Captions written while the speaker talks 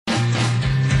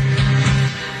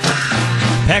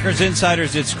Packers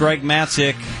Insiders, it's Greg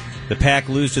Matzek. The Pack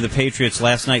lose to the Patriots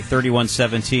last night,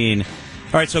 31-17. All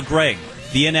right, so Greg,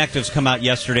 the inactives come out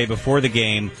yesterday before the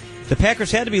game. The Packers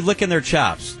had to be licking their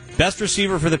chops. Best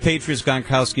receiver for the Patriots,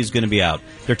 Gronkowski, is going to be out.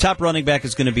 Their top running back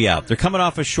is going to be out. They're coming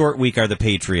off a short week, are the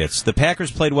Patriots. The Packers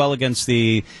played well against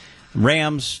the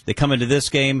Rams. They come into this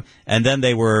game, and then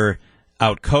they were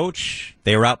out-coached.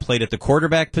 They were outplayed at the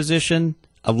quarterback position.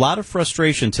 A lot of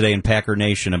frustration today in Packer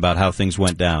Nation about how things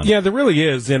went down. Yeah, there really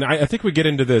is, and I think we get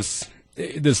into this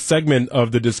segment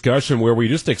of the discussion where we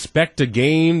just expect a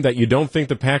game that you don't think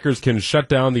the Packers can shut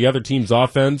down the other team's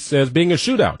offense as being a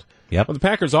shootout. Yep. Well, the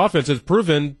Packers' offense has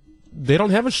proven they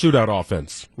don't have a shootout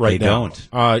offense right now.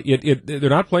 They don't. They're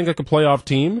not playing like a playoff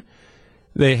team.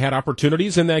 They had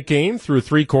opportunities in that game through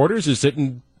three quarters. You're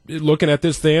sitting looking at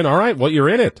this thing, all right, well, you're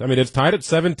in it. I mean, it's tied at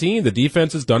 17. The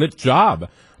defense has done its job,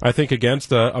 I think,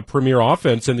 against a premier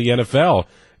offense in the NFL.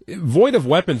 Void of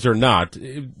weapons or not,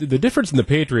 the difference in the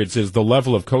Patriots is the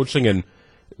level of coaching and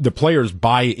the players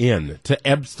buy in to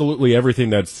absolutely everything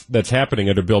that's happening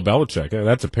under Bill Belichick.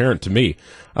 That's apparent to me.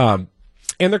 And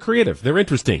they're creative. They're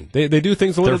interesting. They do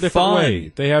things a little different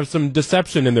way. They have some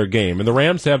deception in their game, and the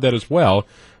Rams have that as well.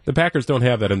 The Packers don't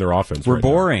have that in their offense. We're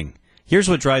boring. Here's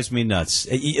what drives me nuts.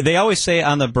 They always say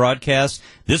on the broadcast,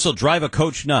 this will drive a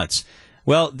coach nuts.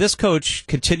 Well, this coach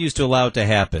continues to allow it to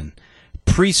happen.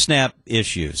 Pre-snap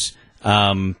issues.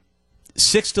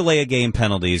 6 delay-a-game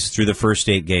penalties through the first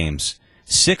 8 games.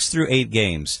 6 through 8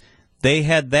 games. They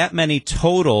had that many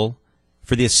total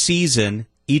for this season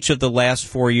each of the last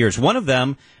 4 years. One of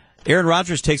them, Aaron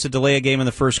Rodgers takes a delay-a-game in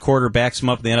the first quarter, backs him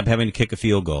up, and they end up having to kick a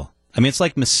field goal. I mean, it's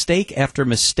like mistake after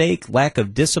mistake, lack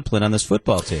of discipline on this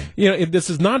football team. You know, this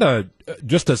is not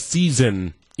just a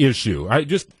season issue.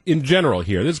 Just in general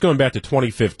here, this is going back to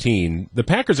 2015. The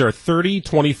Packers are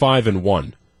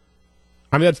 30-25-1.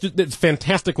 I mean, that's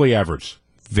fantastically average.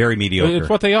 Very mediocre. It's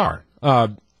what they are.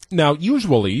 Now,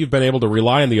 usually, you've been able to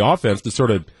rely on the offense to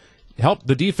sort of help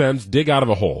the defense dig out of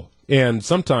a hole. And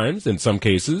sometimes, in some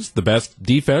cases, the best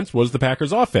defense was the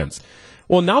Packers' offense.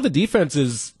 Well, now the defense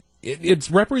it's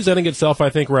representing itself,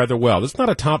 I think, rather well. It's not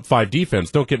a top 5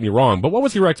 defense, don't get me wrong, but what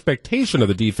was your expectation of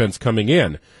the defense coming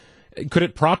in? Could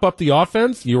it prop up the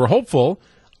offense? You were hopeful.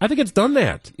 I think it's done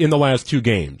that in the last 2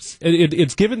 games.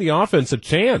 It's given the offense a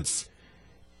chance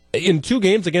in 2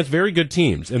 games against very good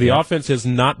teams, and the offense has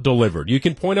not delivered. You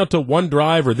can point out to one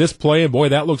drive or this play, and boy,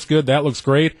 that looks good, that looks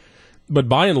great, but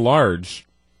by and large,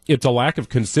 it's a lack of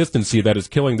consistency that is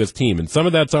killing this team, and some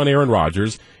of that's on Aaron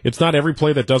Rodgers. It's not every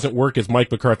play that doesn't work is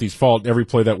Mike McCarthy's fault. Every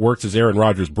play that works is Aaron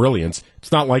Rodgers' brilliance.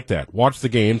 It's not like that. Watch the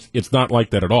games. It's not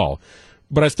like that at all.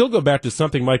 But I still go back to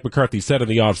something Mike McCarthy said in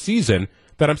the offseason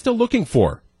that I'm still looking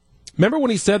for. Remember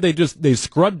when he said they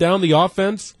scrubbed down the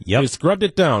offense? Yep. They scrubbed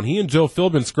it down. He and Joe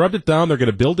Philbin scrubbed it down. They're going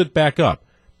to build it back up.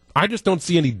 I just don't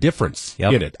see any difference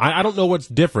in it. I don't know what's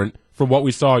different from what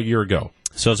we saw a year ago.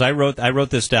 So as I wrote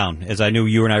this down, as I knew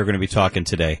you and I were going to be talking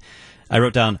today, I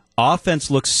wrote down, offense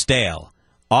looks stale.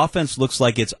 Offense looks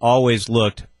like it's always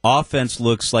looked. Offense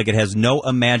looks like it has no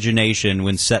imagination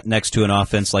when set next to an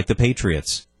offense like the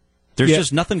Patriots. There's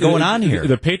just nothing going on here.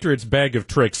 The Patriots' bag of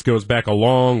tricks goes back a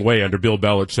long way under Bill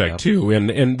Belichick, too,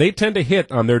 and they tend to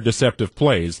hit on their deceptive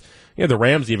plays. Yeah, the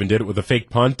Rams even did it with a fake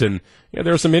punt, and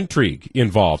there was some intrigue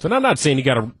involved. And I'm not saying you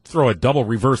got to throw a double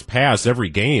reverse pass every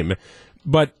game,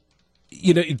 but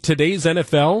today's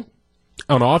NFL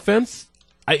on offense,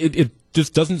 it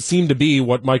just doesn't seem to be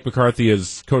what Mike McCarthy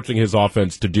is coaching his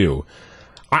offense to do.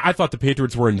 I thought the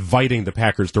Patriots were inviting the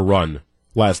Packers to run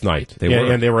last night.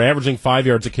 And they were averaging 5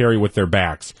 yards a carry with their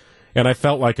backs. And I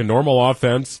felt like a normal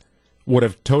offense would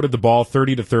have toted the ball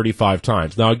 30 to 35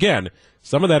 times. Now, again,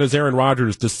 some of that is Aaron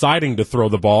Rodgers deciding to throw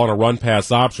the ball on a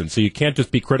run-pass option, so you can't just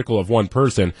be critical of one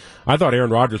person. I thought Aaron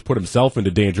Rodgers put himself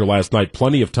into danger last night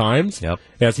plenty of times,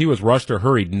 as he was rushed or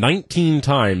hurried 19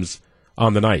 times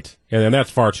on the night, and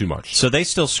that's far too much. So they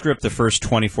still script the first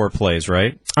 24 plays,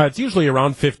 right? It's usually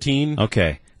around 15.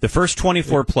 Okay. The first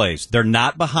 24 plays, they're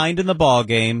not behind in the ball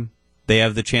game. They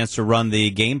have the chance to run the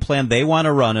game plan they want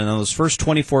to run, and on those first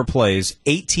 24 plays,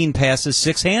 18 passes,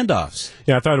 6 handoffs.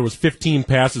 Yeah, I thought it was 15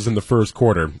 passes in the first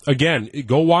quarter. Again,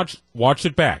 go watch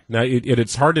it back. Now,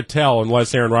 it's hard to tell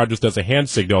unless Aaron Rodgers does a hand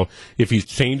signal if he's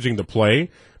changing the play,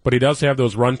 but he does have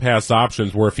those run-pass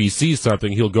options where if he sees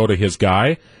something, he'll go to his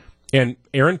guy. And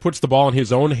Aaron puts the ball in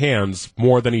his own hands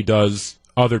more than he does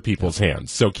other people's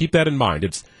hands. So keep that in mind.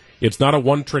 It's not a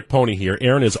one-trick pony here.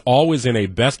 Aaron is always in a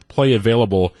best play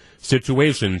available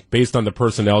situation based on the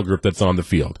personnel group that's on the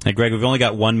field. Hey, Greg, we've only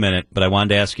got 1 minute, but I wanted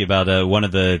to ask you about one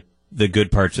of the the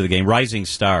good parts of the game. Rising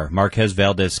star, Marquez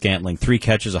Valdez-Scantling, 3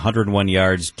 catches, 101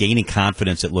 yards, gaining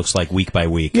confidence, it looks like, week by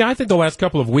week. Yeah, I think the last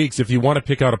couple of weeks, if you want to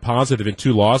pick out a positive in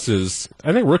 2 losses,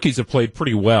 I think rookies have played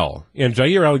pretty well. And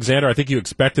Jair Alexander, I think you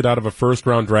expected out of a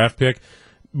first-round draft pick.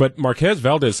 But Marquez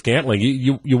Valdez-Scantling,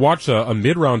 you watch a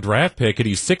mid-round draft pick, and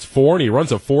he's 6'4", and he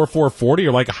runs a 4.40.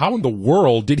 You're like, how in the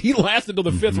world did he last until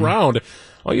the 5th round?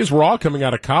 Well, he was raw coming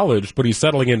out of college, but he's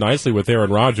settling in nicely with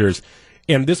Aaron Rodgers.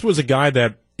 And this was a guy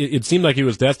that it seemed like he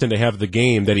was destined to have the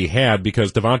game that he had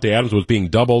because Devontae Adams was being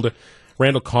doubled.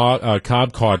 Randall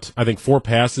Cobb caught, I think, 4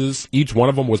 passes. Each one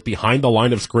of them was behind the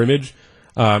line of scrimmage.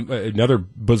 Another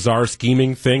bizarre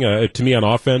scheming thing to me on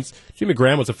offense. Jimmy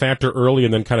Graham was a factor early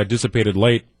and then kind of dissipated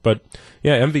late. But,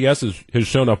 yeah, MVS has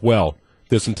shown up well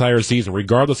this entire season,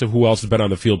 regardless of who else has been on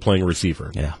the field playing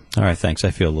receiver. Yeah. All right, thanks.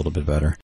 I feel a little bit better.